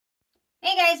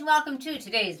Hey guys, welcome to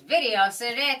today's video. So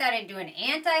today I thought I'd do an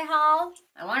anti-haul.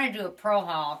 I want to do a pro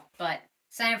haul, but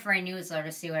sign up for my newsletter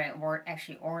to see what I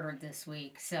actually ordered this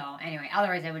week. So anyway,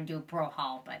 otherwise I would do a pro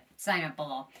haul, but sign up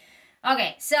below.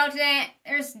 Okay, so today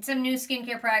there's some new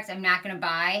skincare products I'm not going to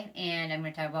buy, and I'm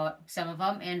going to talk about some of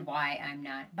them and why I'm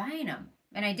not buying them.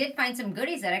 And I did find some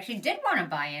goodies that I actually did want to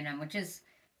buy in them, which has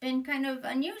been kind of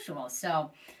unusual.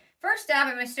 So first up,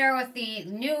 I'm going to start with the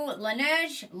new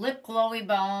Laneige Lip Glowy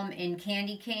Balm in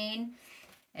Candy Cane.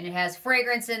 And it has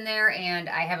fragrance in there, and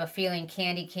I have a feeling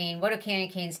candy cane. What do candy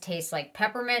canes taste like?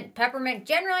 Peppermint. Peppermint,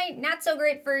 generally not so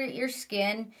great for your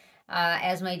skin.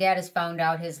 As my dad has found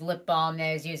out, his lip balm that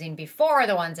I was using before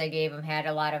the ones I gave him had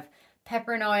a lot of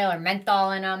peppermint oil or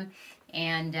menthol in them.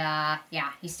 And yeah,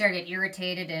 he started to get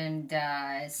irritated, and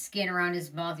his skin around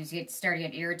his mouth, he started to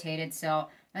get irritated. So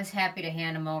I was happy to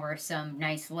hand him over some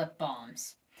nice lip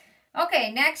balms.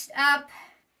 Okay, next up,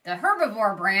 the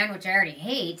Herbivore brand, which I already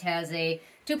hate, has a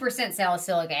 2%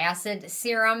 salicylic acid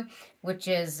serum, which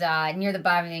is near the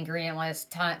bottom of the ingredient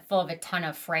list, full of a ton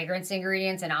of fragrance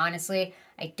ingredients. And honestly,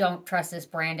 I don't trust this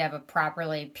brand to have a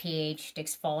properly pH'd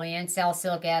exfoliant.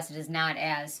 Salicylic acid is not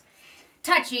as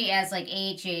touchy as like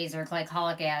AHAs or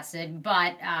glycolic acid,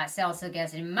 but salicylic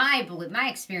acid, in my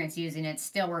experience using it,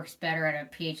 still works better at a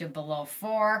pH of below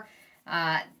 4.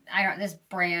 This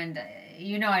brand,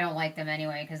 I don't like them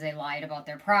anyway because they lied about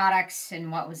their products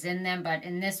and what was in them. But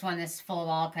in this one, this is full of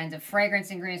all kinds of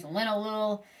fragrance ingredients,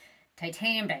 linalool,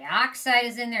 titanium dioxide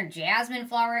is in there, jasmine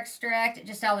flower extract,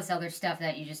 just all this other stuff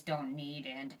that you just don't need.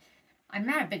 And I'm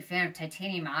not a big fan of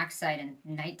titanium oxide in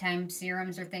nighttime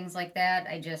serums or things like that.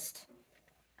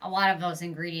 A lot of those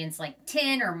ingredients like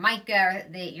tin or mica,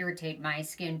 they irritate my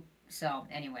skin. So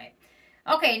anyway.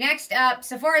 Okay, next up,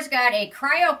 Sephora's got a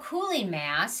cryo cooling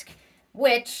mask,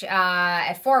 which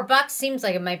at $4 seems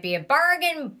like it might be a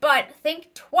bargain, but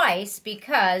think twice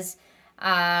because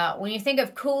when you think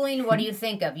of cooling, what do you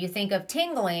think of? You think of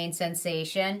tingling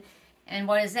sensation, and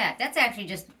what is that? That's actually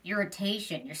just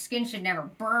irritation. Your skin should never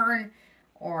burn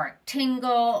or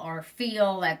tingle or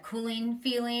feel that cooling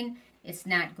feeling. It's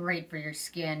not great for your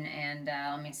skin. And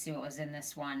let me see what was in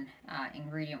this one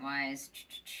ingredient-wise.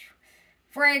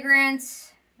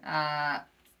 Fragrance, menthol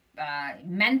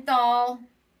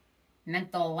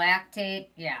lactate,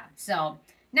 yeah, so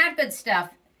not good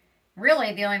stuff.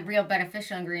 Really, the only real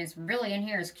beneficial ingredients really in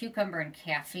here is cucumber and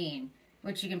caffeine,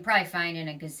 which you can probably find in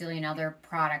a gazillion other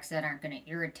products that aren't going to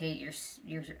irritate your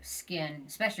skin,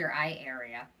 especially your eye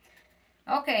area.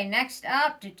 Okay, next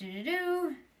up,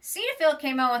 Cetaphil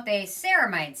came out with a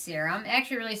ceramide serum. It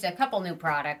actually released a couple new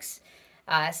products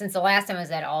since the last time I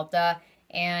was at Ulta.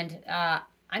 And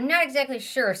I'm not exactly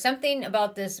sure. Something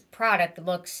about this product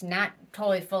looks not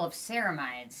totally full of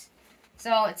ceramides.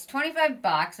 So it's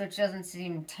 $25, which doesn't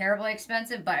seem terribly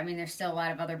expensive, but I mean, there's still a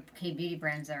lot of other K-beauty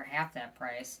brands that are half that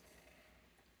price.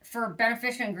 For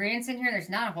beneficial ingredients in here, there's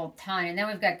not a whole ton. And then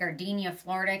we've got gardenia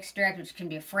Florida extract, which can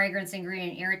be a fragrance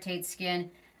ingredient, irritates skin.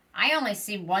 I only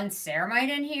see one ceramide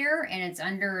in here, and it's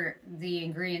under the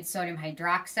ingredient sodium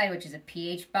hydroxide, which is a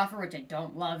pH buffer, which I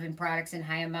don't love in products in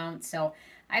high amounts. So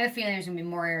I have a feeling there's going to be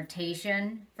more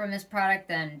irritation from this product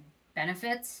than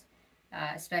benefits,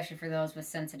 especially for those with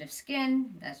sensitive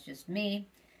skin. That's just me.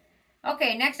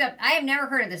 Okay, next up, I have never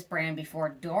heard of this brand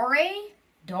before.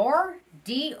 Dore,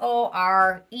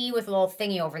 D-O-R-E with a little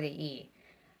thingy over the E.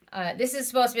 This is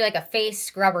supposed to be like a face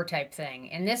scrubber type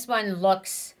thing, and this one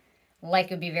looks like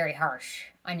it would be very harsh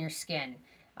on your skin.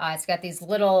 It's got these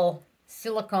little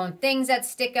silicone things that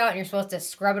stick out, and you're supposed to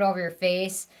scrub it over your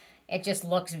face. It just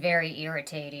looks very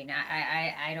irritating.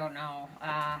 I don't know.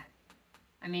 I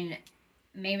mean,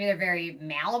 maybe they're very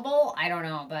malleable. I don't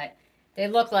know, but they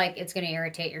look like it's going to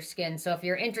irritate your skin. So if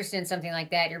you're interested in something like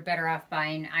that, you're better off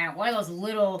buying one of those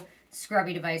little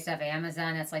scrubby devices off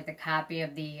Amazon. That's like the copy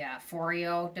of the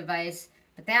Foreo device.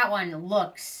 But that one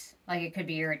looks like it could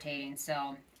be irritating.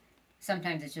 So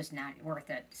sometimes it's just not worth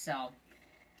it. So,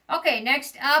 okay,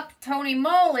 next up, Tony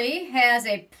Moly has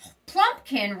a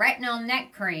Plumpkin Retinol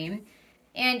Neck Cream.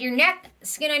 And your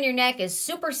skin on your neck is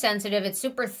super sensitive. It's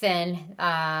super thin.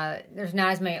 There's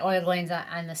not as many oil glands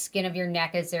on the skin of your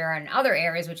neck as there are in other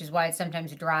areas, which is why it's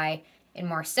sometimes dry and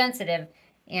more sensitive.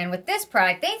 And with this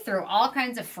product, they threw all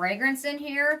kinds of fragrance in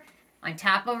here on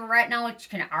top of a retinol,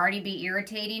 which can already be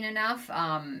irritating enough.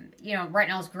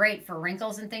 Retinol is great for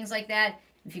wrinkles and things like that.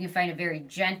 If you can find a very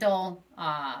gentle,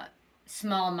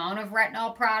 small amount of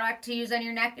retinol product to use on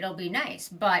your neck, it'll be nice.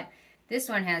 But this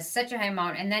one has such a high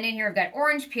amount. And then in here, I've got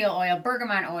orange peel oil,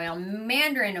 bergamot oil,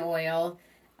 mandarin oil.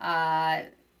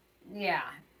 Yeah,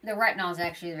 the retinol is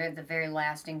actually the very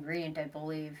last ingredient, I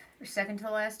believe. Or second to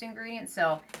the last ingredient.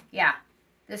 So, yeah,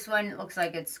 This one looks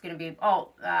like it's going to be,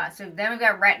 so then we've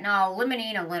got retinol,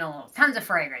 limonene, and linalool. Tons of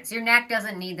fragrance. Your neck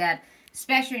doesn't need that,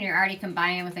 especially when you're already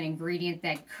combining with an ingredient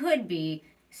that could be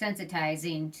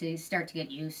sensitizing to start to get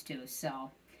used to.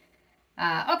 So,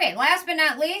 okay, last but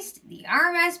not least, the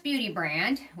RMS Beauty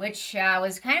brand, which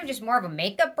was kind of just more of a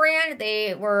makeup brand.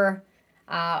 They were,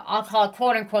 I'll call it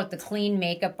quote-unquote the clean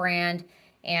makeup brand.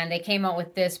 And they came out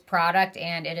with this product,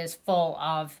 and it is full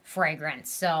of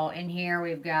fragrance. So in here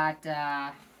we've got,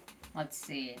 let's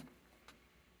see,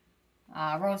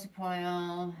 rosehip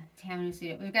oil, tamarind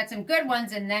seed. We've got some good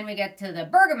ones, and then we get to the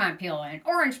bergamot peel oil, and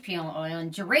orange peel oil,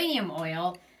 and geranium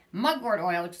oil, mugwort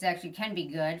oil, which is actually can be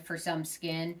good for some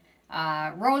skin,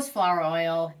 rose flower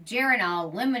oil,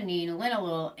 geranol, limonene,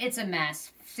 linalool. It's a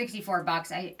mess. 64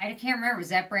 bucks. I can't remember, was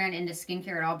that brand into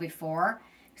skincare at all before?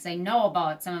 Because I know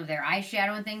about some of their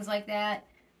eyeshadow and things like that.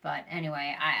 But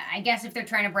anyway, I guess if they're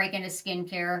trying to break into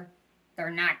skincare,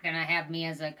 they're not going to have me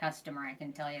as a customer, I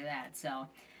can tell you that. So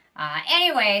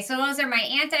anyway, so those are my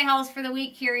anti-hauls for the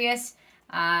week. Curious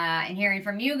and hearing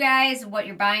from you guys what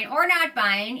you're buying or not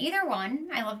buying. Either one.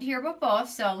 I love to hear about both.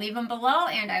 So leave them below,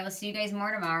 and I will see you guys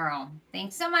more tomorrow.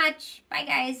 Thanks so much. Bye,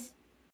 guys.